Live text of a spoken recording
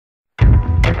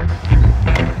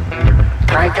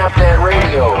Crank up that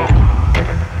radio.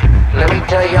 Let me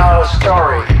tell y'all a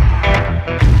story.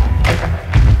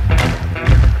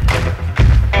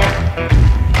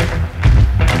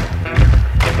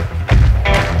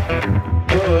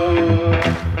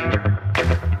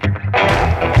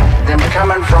 Them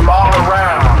coming from all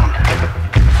around,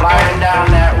 flying down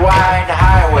that wide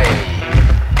highway,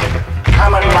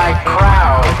 coming like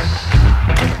crowds,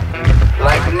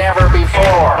 like never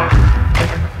before.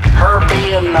 Her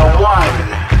being the one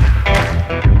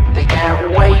they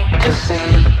can't wait to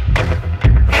see.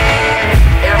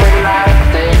 Every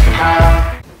night they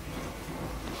come.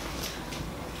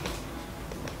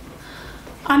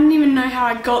 I don't even know how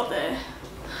I got there.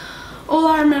 All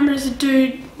I remember is a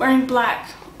dude wearing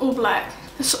black, all black.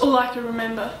 That's all I can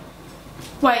remember.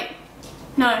 Wait,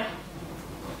 no.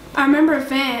 I remember a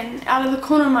van out of the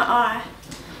corner of my eye,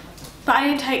 but I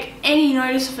didn't take any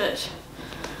notice of it.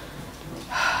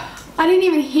 I didn't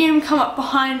even hear him come up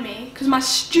behind me because my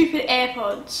stupid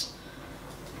AirPods.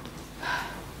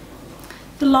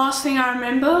 The last thing I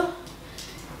remember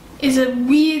is a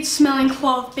weird smelling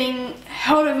cloth being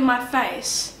held over my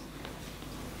face,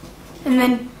 and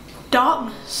then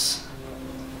darkness.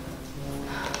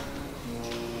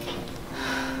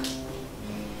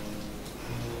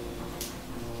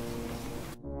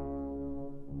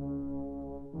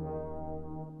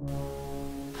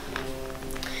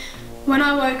 When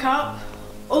I woke up,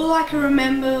 all I could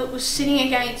remember was sitting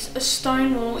against a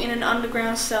stone wall in an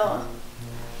underground cellar.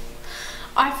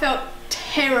 I felt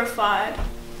terrified.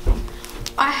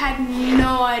 I had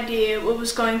no idea what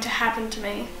was going to happen to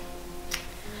me.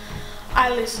 I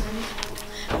listened,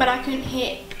 but I couldn't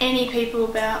hear any people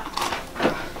about.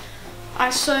 I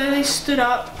slowly stood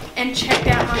up and checked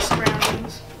out my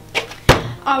surroundings.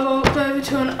 I walked over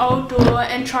to an old door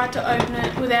and tried to open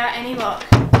it without any luck.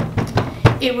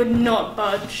 It would not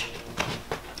budge.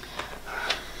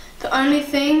 The only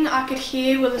thing I could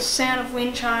hear were the sound of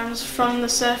wind chimes from the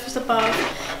surface above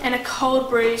and a cold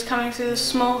breeze coming through the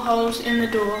small holes in the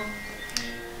door.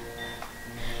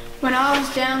 When I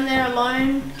was down there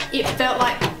alone, it felt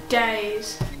like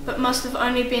days, but must have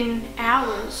only been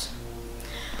hours.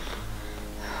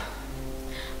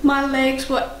 My legs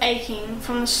were aching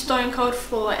from the stone cold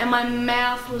floor and my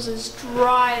mouth was as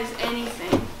dry as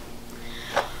anything.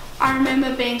 I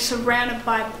remember being surrounded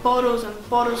by bottles and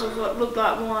bottles of what looked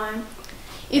like wine.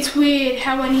 It's weird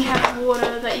how when you have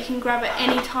water that you can grab at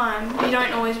any time, you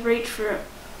don't always reach for it.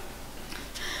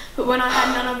 But when I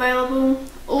had none available,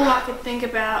 all I could think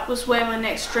about was where my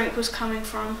next drink was coming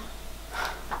from.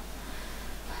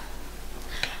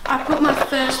 I put my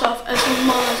thirst off as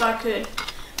long as I could,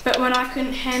 but when I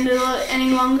couldn't handle it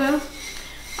any longer,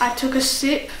 I took a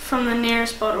sip from the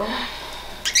nearest bottle.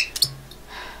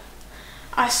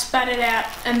 I spat it out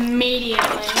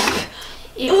immediately.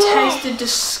 It tasted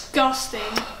disgusting.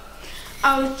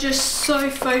 I was just so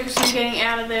focused on getting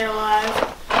out of there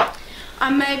alive. I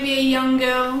may be a young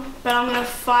girl, but I'm going to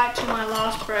fight to my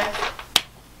last breath.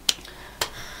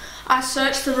 I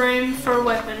searched the room for a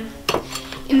weapon.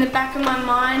 In the back of my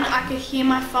mind, I could hear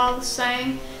my father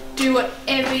saying, "Do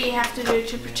whatever you have to do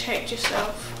to protect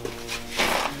yourself."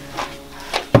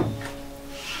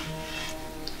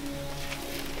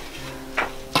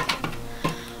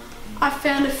 I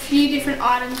found a few different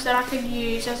items that I could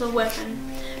use as a weapon,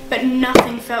 but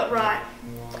nothing felt right.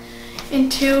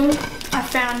 Until I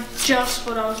found just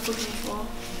what I was looking for.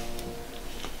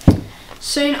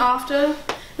 Soon after,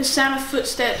 the sound of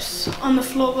footsteps on the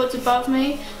floorboards above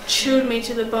me chilled me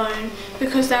to the bone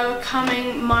because they were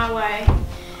coming my way,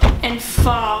 and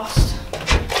fast.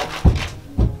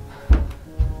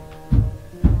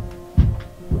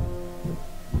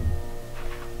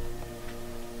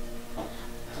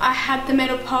 I had the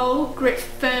metal pole gripped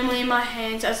firmly in my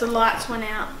hands as the lights went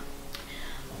out.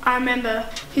 I remember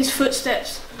his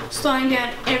footsteps slowing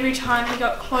down every time he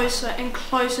got closer and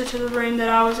closer to the room that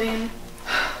I was in.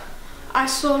 I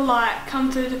saw light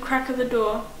come through the crack of the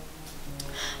door.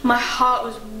 My heart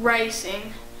was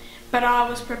racing, but I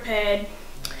was prepared.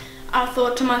 I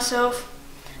thought to myself,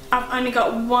 I've only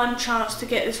got one chance to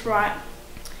get this right.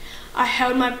 I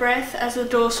held my breath as the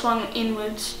door swung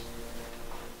inwards.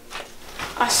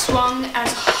 I swung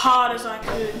as hard as I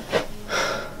could.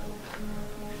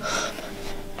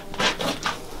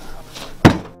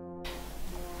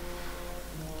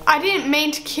 I didn't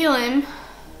mean to kill him,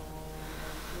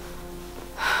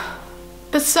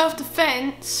 but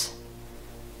self-defense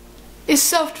is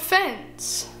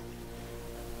self-defense.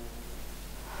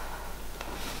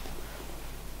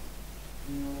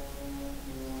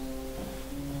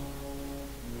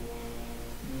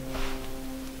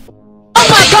 Oh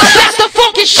my God, that's the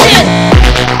funky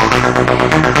shit!